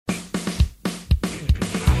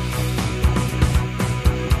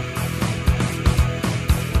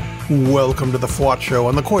Welcome to the FWOT Show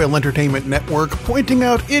on the Coil Entertainment Network, pointing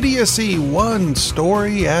out idiocy one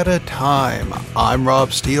story at a time. I'm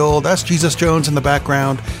Rob Steele, that's Jesus Jones in the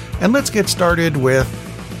background, and let's get started with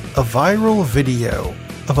a viral video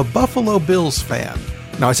of a Buffalo Bills fan.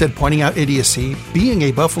 Now, I said pointing out idiocy. Being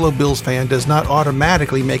a Buffalo Bills fan does not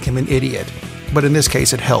automatically make him an idiot, but in this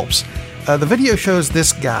case it helps. The video shows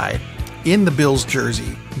this guy in the Bills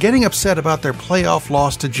jersey getting upset about their playoff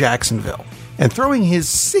loss to Jacksonville, and throwing his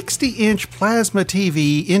 60-inch plasma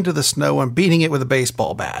TV into the snow and beating it with a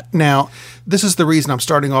baseball bat. Now, this is the reason I'm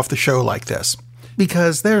starting off the show like this,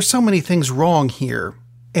 because there are so many things wrong here,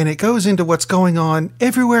 and it goes into what's going on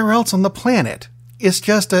everywhere else on the planet. It's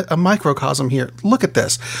just a microcosm here. Look at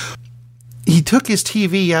this. He took his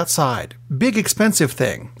TV outside, big expensive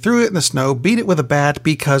thing, threw it in the snow, beat it with a bat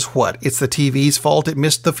because what? It's the TV's fault it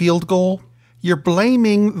missed the field goal? You're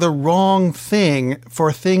blaming the wrong thing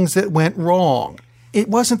for things that went wrong. It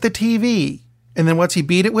wasn't the TV. And then what's he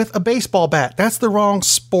beat it with? A baseball bat. That's the wrong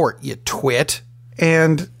sport, you twit.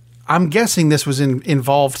 And I'm guessing this was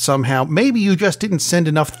involved somehow. Maybe you just didn't send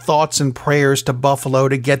enough thoughts and prayers to Buffalo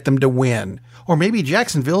to get them to win. Or maybe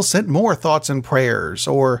Jacksonville sent more thoughts and prayers.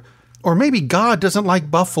 Or maybe God doesn't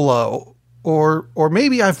like Buffalo. Or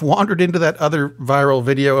maybe I've wandered into that other viral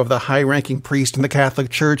video of the high-ranking priest in the Catholic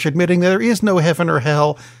Church admitting that there is no heaven or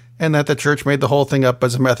hell and that the church made the whole thing up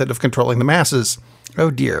as a method of controlling the masses. Oh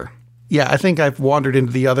dear. Yeah, I think I've wandered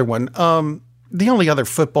into the other one. The only other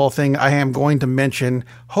football thing I am going to mention,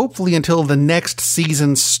 hopefully until the next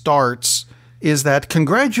season starts, is that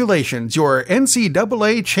congratulations, your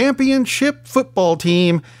NCAA championship football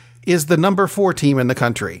team is the number 4 team in the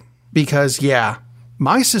country. Because, yeah,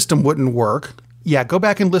 my system wouldn't work. Yeah, go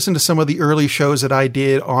back and listen to some of the early shows that I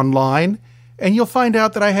did online, and you'll find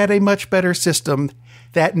out that I had a much better system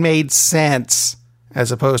that made sense,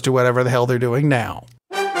 as opposed to whatever the hell they're doing now.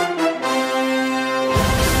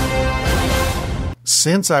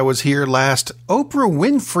 Since I was here last, Oprah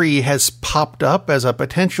Winfrey has popped up as a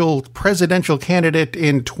potential presidential candidate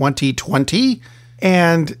in 2020,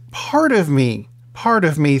 and part of me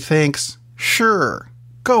thinks, sure,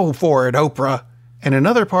 go for it, Oprah. And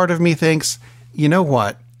another part of me thinks, you know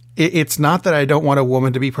what? It's not that I don't want a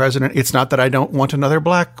woman to be president. It's not that I don't want another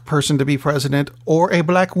black person to be president or a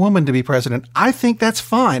black woman to be president. I think that's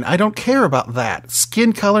fine. I don't care about that.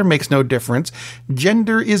 Skin color makes no difference.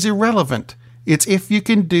 Gender is irrelevant. It's if you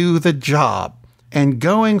can do the job. And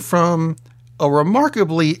going from a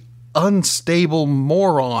remarkably unstable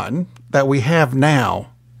moron that we have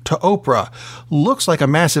now to Oprah looks like a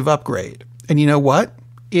massive upgrade. And you know what?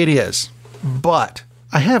 It is. But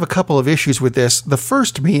I have a couple of issues with this. The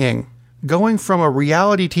first being going from a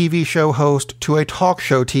reality TV show host to a talk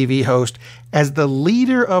show TV host as the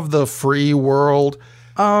leader of the free world.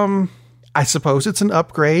 I suppose it's an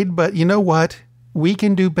upgrade, but you know what? We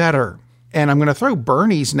can do better. And I'm going to throw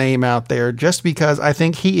Bernie's name out there just because I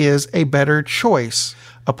think he is a better choice.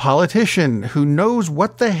 A politician who knows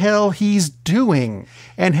what the hell he's doing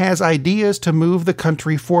and has ideas to move the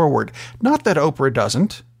country forward. Not that Oprah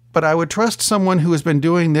doesn't. But I would trust someone who has been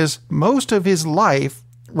doing this most of his life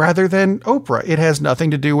rather than Oprah. It has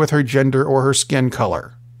nothing to do with her gender or her skin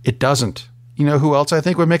color. It doesn't. You know who else I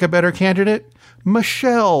think would make a better candidate?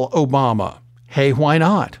 Michelle Obama. Hey, why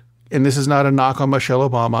not? And this is not a knock on Michelle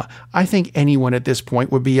Obama. I think anyone at this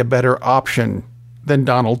point would be a better option than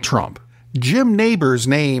Donald Trump. Jim Nabors'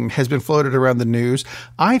 name has been floated around the news.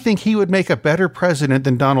 I think he would make a better president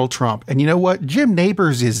than Donald Trump. And you know what? Jim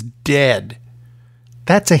Nabors is dead.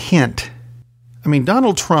 That's a hint. I mean,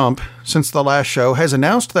 Donald Trump, since the last show, has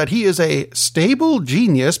announced that he is a stable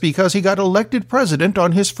genius because he got elected president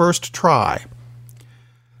on his first try.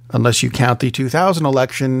 Unless you count the 2000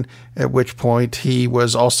 election, at which point he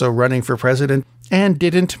was also running for president and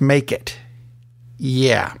didn't make it.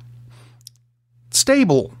 Yeah.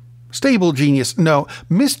 Stable genius. No,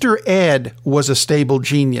 Mr. Ed was a stable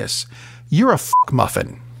genius. You're a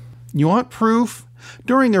muffin. You want proof?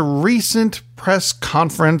 During a recent press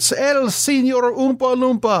conference, El Señor Oompa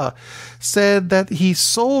Loompa said that he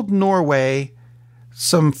sold Norway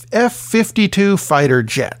some F-52 fighter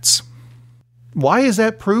jets. Why is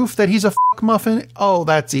that proof that he's a muffin? Oh,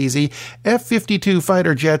 that's easy. F-52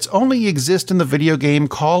 fighter jets only exist in the video game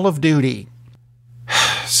Call of Duty.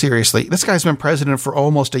 Seriously, this guy's been president for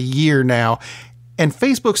almost a year now, and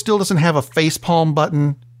Facebook still doesn't have a facepalm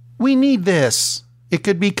button. We need this. It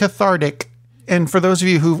could be cathartic. And for those of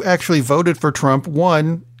you who've actually voted for Trump,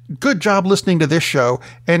 1, good job listening to this show,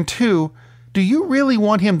 and 2, do you really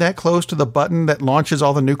want him that close to the button that launches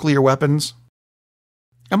all the nuclear weapons?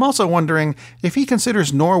 I'm also wondering if he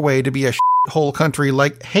considers Norway to be a whole country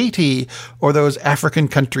like Haiti or those African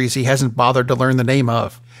countries he hasn't bothered to learn the name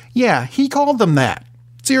of. Yeah, he called them that.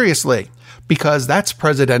 Seriously. Because that's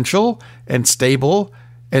presidential and stable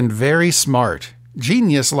and very smart.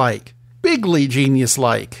 Genius-like. Bigly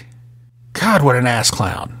genius-like. God, what an ass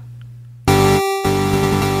clown.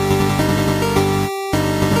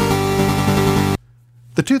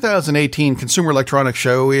 The 2018 Consumer Electronics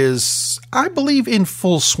Show is, I believe, in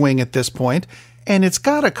full swing at this point, and it's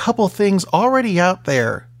got a couple things already out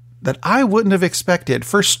there that I wouldn't have expected.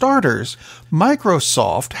 For starters,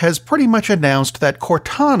 Microsoft has pretty much announced that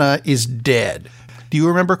Cortana is dead. Do you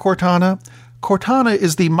remember Cortana? Cortana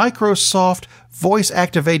is the Microsoft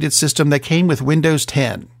voice-activated system that came with Windows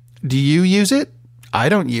 10. Do you use it? I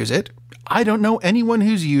don't use it. I don't know anyone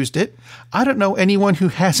who's used it. I don't know anyone who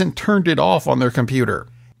hasn't turned it off on their computer.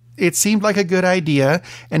 It seemed like a good idea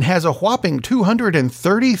and has a whopping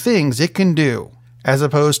 230 things it can do, as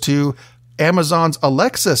opposed to Amazon's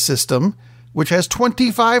Alexa system, which has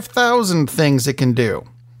 25,000 things it can do.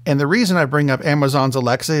 And the reason I bring up Amazon's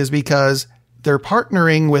Alexa is because they're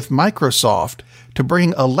partnering with Microsoft to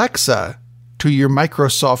bring Alexa to your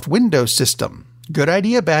Microsoft Windows system. Good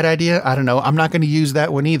idea, bad idea? I don't know. I'm not going to use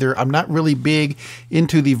that one either. I'm not really big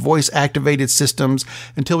into the voice-activated systems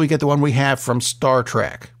until we get the one we have from Star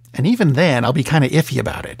Trek. And even then, I'll be kind of iffy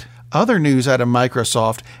about it. Other news out of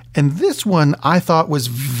Microsoft, and this one I thought was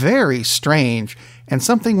very strange and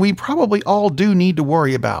something we probably all do need to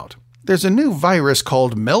worry about. There's a new virus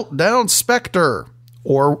called Meltdown Spectre,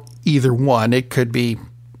 or either one. It could be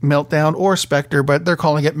Meltdown or Spectre, but they're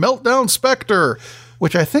calling it Meltdown Spectre,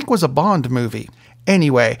 which I think was a Bond movie.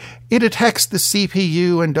 Anyway, it attacks the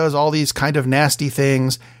CPU and does all these kind of nasty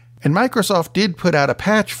things, and Microsoft did put out a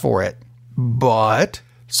patch for it. But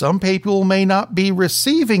some people may not be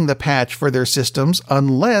receiving the patch for their systems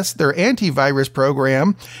unless their antivirus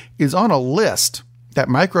program is on a list that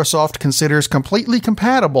Microsoft considers completely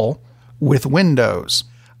compatible with Windows.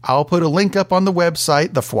 I'll put a link up on the website,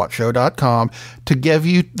 thefwotshow.com, to give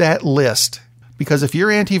you that list. Because if your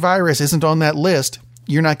antivirus isn't on that list,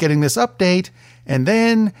 you're not getting this update, and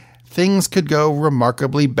then things could go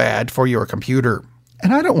remarkably bad for your computer.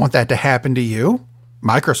 And I don't want that to happen to you.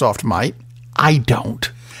 Microsoft might. I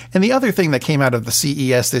don't. And the other thing that came out of the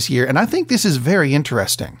CES this year, and I think this is very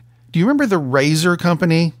interesting. Do you remember the Razer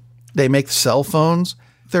company? They make cell phones.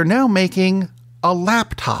 They're now making a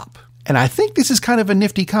laptop. And I think this is kind of a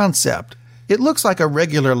nifty concept. It looks like a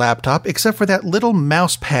regular laptop, except for that little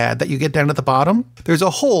mouse pad that you get down at the bottom. There's a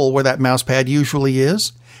hole where that mouse pad usually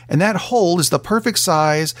is, and that hole is the perfect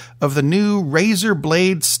size of the new Razer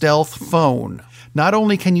Blade Stealth phone. Not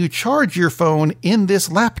only can you charge your phone in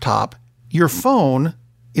this laptop, your phone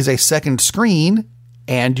is a second screen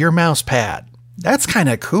and your mouse pad. That's kind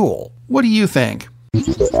of cool. What do you think?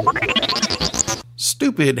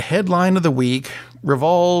 Stupid headline of the week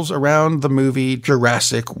revolves around the movie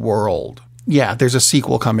Jurassic World. Yeah, there's a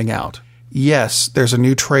sequel coming out. Yes, there's a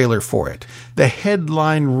new trailer for it. The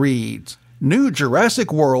headline reads, "New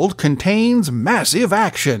Jurassic World contains massive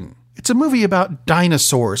action." It's a movie about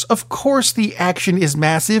dinosaurs. Of course the action is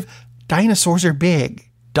massive. Dinosaurs are big.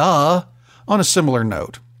 Duh. On a similar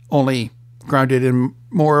note, only grounded in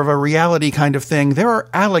more of a reality kind of thing, there are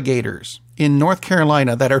alligators in North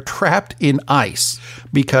Carolina that are trapped in ice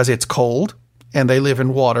because it's cold and they live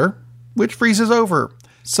in water, which freezes over.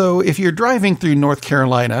 So if you're driving through North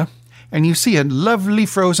Carolina and you see a lovely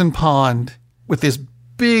frozen pond with this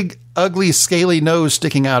big, ugly, scaly nose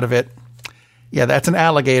sticking out of it, yeah, that's an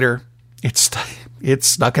alligator. It's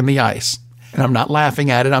stuck in the ice. And I'm not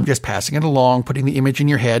laughing at it. I'm just passing it along, putting the image in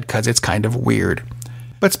your head because it's kind of weird.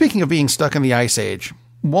 But speaking of being stuck in the ice age,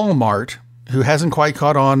 Walmart, who hasn't quite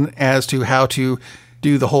caught on as to how to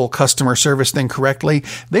do the whole customer service thing correctly,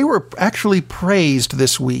 they were actually praised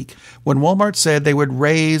this week when Walmart said they would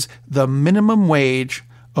raise the minimum wage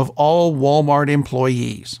of all Walmart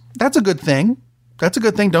employees. That's a good thing. That's a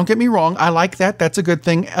good thing. Don't get me wrong. I like that. That's a good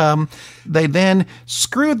thing. They then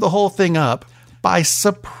screwed the whole thing up by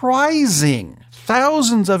surprising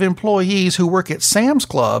thousands of employees who work at Sam's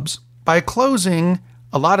Clubs by closing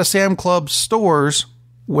a lot of Sam's Club stores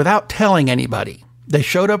without telling anybody. They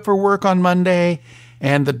showed up for work on Monday,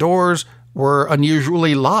 and the doors were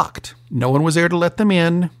unusually locked. No one was there to let them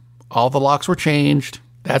in. All the locks were changed.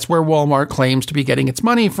 That's where Walmart claims to be getting its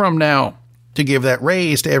money from now, to give that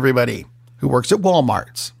raise to everybody who works at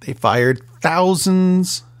Walmarts. They fired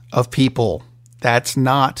thousands of people. That's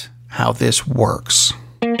not how this works.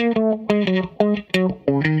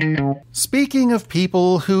 Speaking of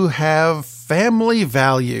people who have family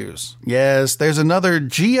values, yes, there's another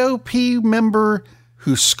GOP member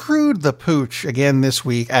who screwed the pooch again this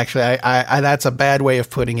week. Actually, I that's a bad way of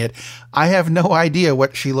putting it. I have no idea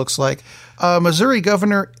what she looks like. Missouri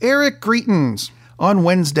Governor Eric Greitens. On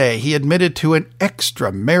Wednesday, he admitted to an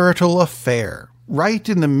extramarital affair. Right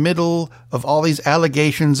in the middle of all these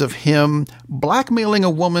allegations of him blackmailing a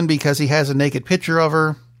woman because he has a naked picture of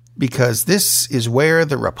her. Because this is where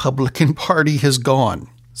the Republican Party has gone.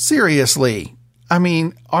 Seriously. I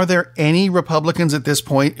mean, are there any Republicans at this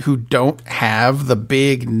point who don't have the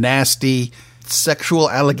big, nasty sexual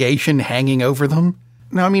allegation hanging over them?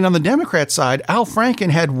 Now, I mean, on the Democrat side, Al Franken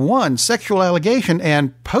had one sexual allegation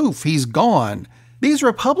and poof, he's gone. These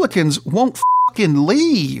Republicans won't fucking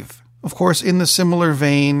leave. Of course, in the similar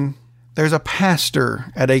vein, there's a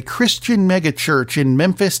pastor at a Christian megachurch in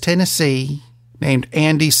Memphis, Tennessee, named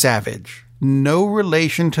Andy Savage. No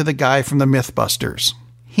relation to the guy from the Mythbusters.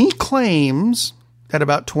 He claims that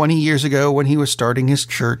about 20 years ago when he was starting his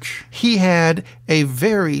church, he had a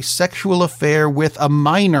very sexual affair with a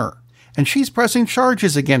minor, and she's pressing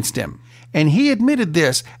charges against him. And he admitted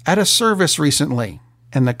this at a service recently,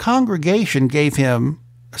 and the congregation gave him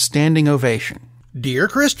a standing ovation. Dear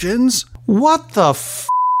Christians, what the f***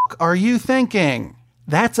 are you thinking?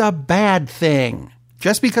 That's a bad thing.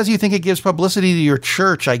 Just because you think it gives publicity to your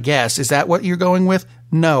church, I guess. Is that what you're going with?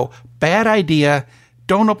 No. Bad idea.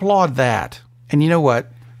 Don't applaud that. And you know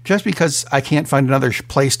what? Just because I can't find another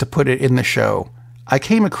place to put it in the show, I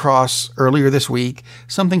came across earlier this week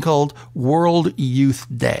something called World Youth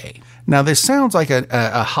Day. Now, this sounds like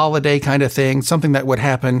a holiday kind of thing, something that would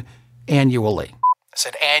happen annually. I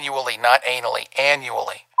said annually, not anally,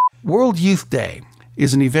 annually. World Youth Day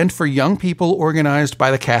is an event for young people organized by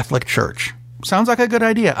the Catholic Church. Sounds like a good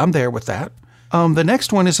idea. I'm there with that. The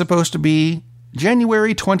next one is supposed to be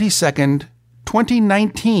January 22nd,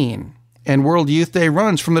 2019. And World Youth Day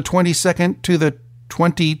runs from the 22nd to the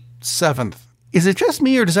 27th. Is it just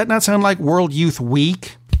me, or does that not sound like World Youth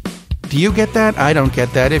Week? Do you get that? I don't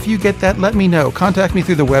get that. If you get that, let me know. Contact me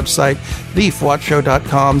through the website,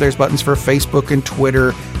 thefwotshow.com. There's buttons for Facebook and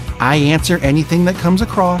Twitter. I answer anything that comes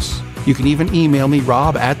across. You can even email me,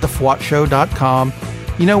 rob@thefwotshow.com.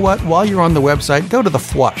 You know what? While you're on the website, go to the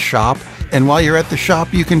FWOT shop. And while you're at the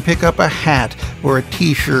shop, you can pick up a hat or a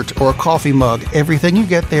t-shirt or a coffee mug. Everything you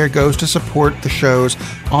get there goes to support the shows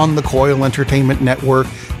on the Coil Entertainment Network.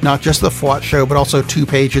 Not just the FWOT Show, but also 2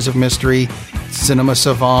 Pages of Mystery, Cinema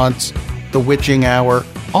Savants, The Witching Hour,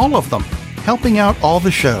 all of them. Helping out all the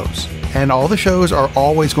shows. And all the shows are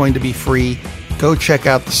always going to be free. Go check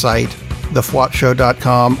out the site,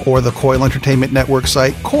 thefwotshow.com, or the Coil Entertainment Network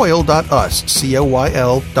site, coil.us,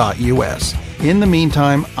 coil.us. In the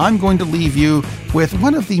meantime, I'm going to leave you with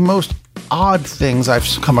one of the most odd things I've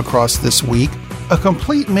come across this week, a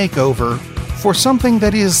complete makeover for something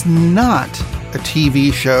that is not a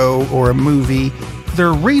TV show or a movie.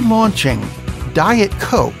 They're relaunching Diet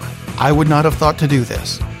Coke. I would not have thought to do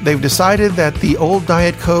this. They've decided that the old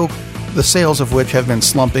Diet Coke, the sales of which have been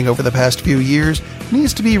slumping over the past few years,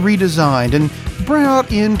 needs to be redesigned and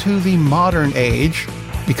brought into the modern age,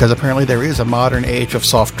 because apparently there is a modern age of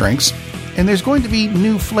soft drinks. And there's going to be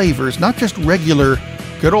new flavors, not just regular,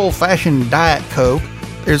 good old-fashioned Diet Coke.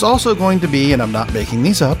 There's also going to be, and I'm not making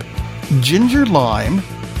these up, ginger lime,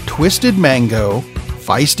 twisted mango,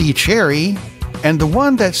 feisty cherry, and the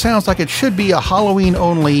one that sounds like it should be a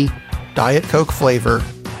Halloween-only Diet Coke flavor,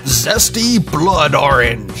 zesty blood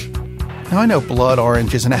orange. Now, I know blood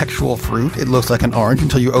orange is an actual fruit. It looks like an orange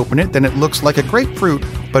until you open it. Then it looks like a grapefruit,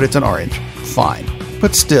 but it's an orange. Fine.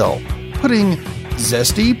 But still, putting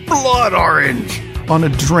zesty blood orange on a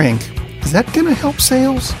drink, is that going to help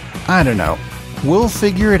sales? I don't know. We'll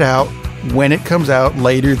figure it out when it comes out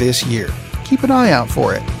later this year. Keep an eye out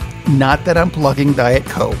for it. Not that I'm plugging Diet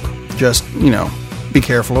Coke. Just, be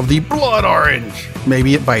careful of the blood orange.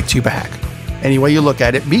 Maybe it bites you back. Any way you look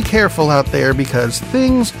at it, be careful out there because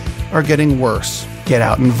things are getting worse. Get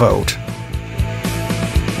out and vote.